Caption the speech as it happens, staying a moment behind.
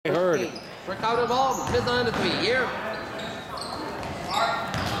counter ball, miss on the 3 here.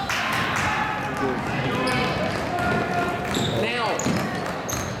 Now,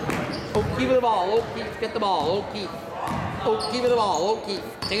 O'Keefe with the ball, O'Keefe get the ball, O'Keefe with the ball, O'Keefe,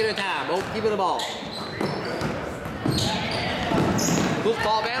 take your time, O'Keefe with the ball. Who's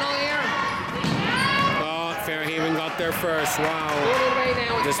ball battle here? Oh, Fairhaven got there first, wow.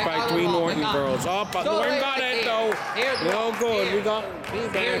 Despite 3 Norton girls. Oh, but Norton got it though. No good, we got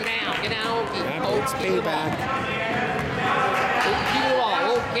payback. Get down, O'Keefe. That makes payback. O'Keefe with the ball,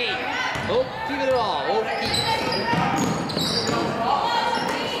 O'Keefe. O'Keefe with the ball, O'Keefe.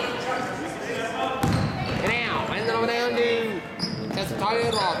 Test the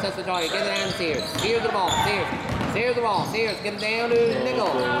target, test the target, get it down to Sears. Sears the ball, Sears the ball, Sears, get it down to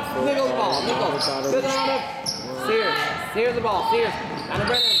Nichols. Nichols the ball, Nichols. Get it down to Sears. Sears the ball, Sears. Down to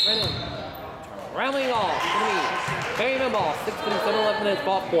Brennan. Rounding ball, Fairhaven ball, 6:57 left in his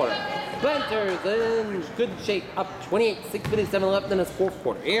fourth quarter. Planters in good shape, up 28, 6:57 left in his fourth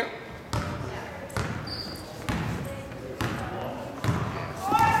quarter. Here.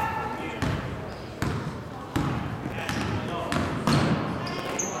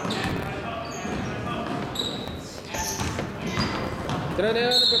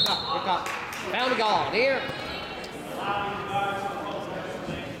 Pick up. Found the goal. Here.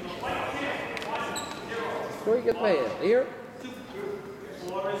 Where you get paid? Here.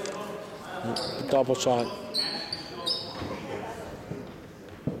 Double shot.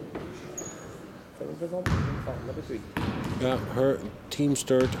 Number 3. Yeah, her team's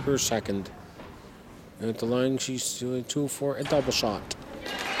third, her second. And at the line, she's doing 2 for a double shot.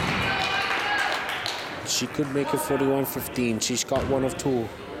 She could make it 41-15. She's got 1 of 2.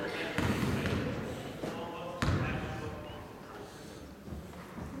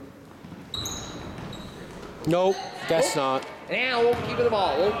 Nope, that's not. Now we'll keep the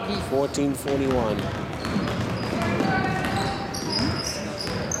ball. 14-41.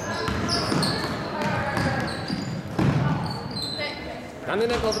 Down to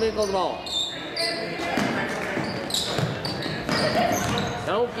Nichols the ball.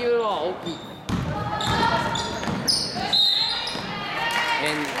 Now keep the ball.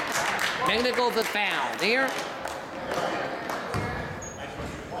 And McNichols is fouled here.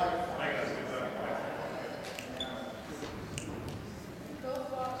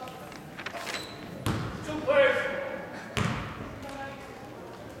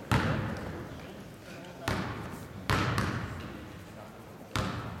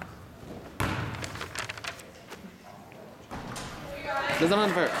 This on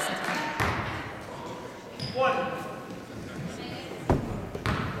first. 1.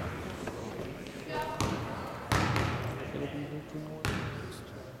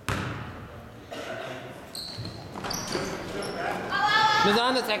 Moves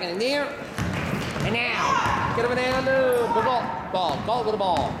on to second and near. And now, get him down to ball. Call with the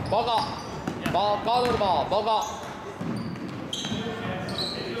ball. Ball go. Call with the ball. Ball go.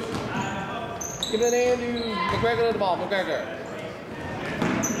 Give it down to McGregor to the ball. McGregor.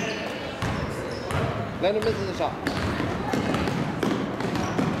 Leonard misses the shot.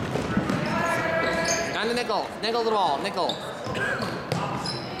 Down to Nichols. Nichols to the ball. Nichols.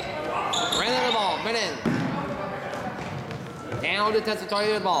 Brennan the ball. Brennan. Down to Tessitore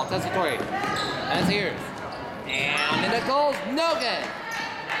to the ball. Tessitore. That's here. Down to Nichols. No good.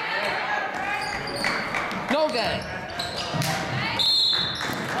 No good.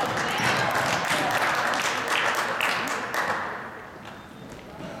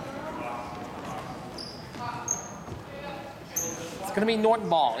 It's going to be Norton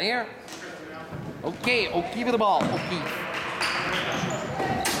ball here. Okay, O'Keefe with the ball. O'Keefe.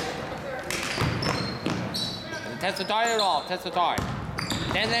 Tessitore it all. Tessitore.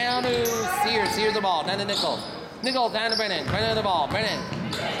 Then down to Sears. Sears the ball. Down to Nichols. Nichols down to Brennan. Brennan the ball. Brennan.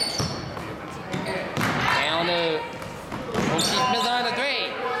 Down to O'Keefe. Miss on the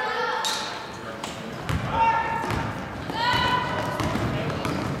 3.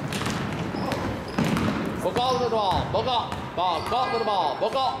 Ball with the ball. Ball with the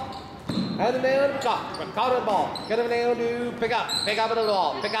ball. Hand it down to pick up. Caught the ball. Get him down to pick up. Pick up with the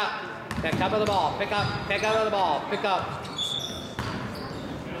ball. Pick up. Pick up with the ball. Pick up. Pick up with the ball. Pick up.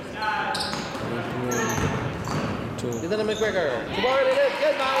 Is it a McGregor? Tomorrow it is.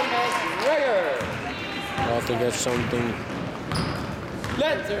 Goodbye, McGregor. I'll have to get something.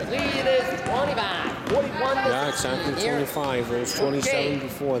 Lancers lead is 25. 41 to Yeah, exactly 25. It was 27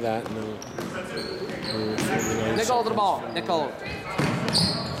 before that. No. Nichols to the ball. Nichols.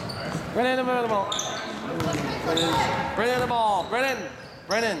 Brennan to the ball. Brennan the ball. Brennan.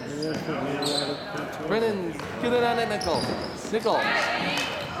 Brennan. Get it on to Nichols. Nichols.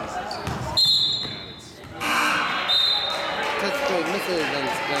 misses and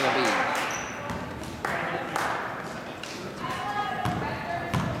it's gonna be.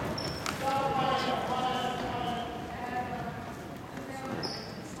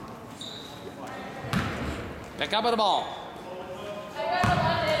 Pick up at the ball.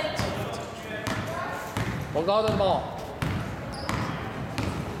 We'll go to the ball.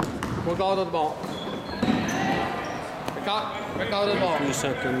 We'll go to the ball. Pick out to the ball. 3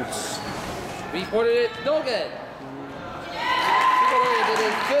 seconds. Reported it, no good. Reported it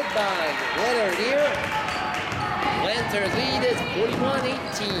is goodbye. Winner here. Lancers lead is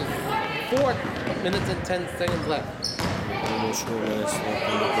 41-18. 4 minutes and 10 seconds left.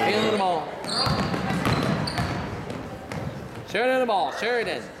 Feeling the ball. Sheridan the ball.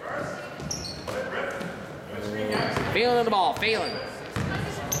 Sheridan. Feeling the ball. Feeling.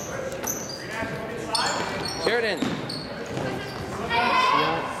 Sheridan.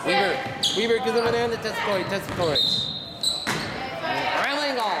 Weaver gives him an end to Tessitoy.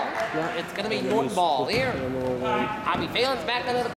 Rambling ball. It's going to be Norton ball here. Abby Phelan's back into the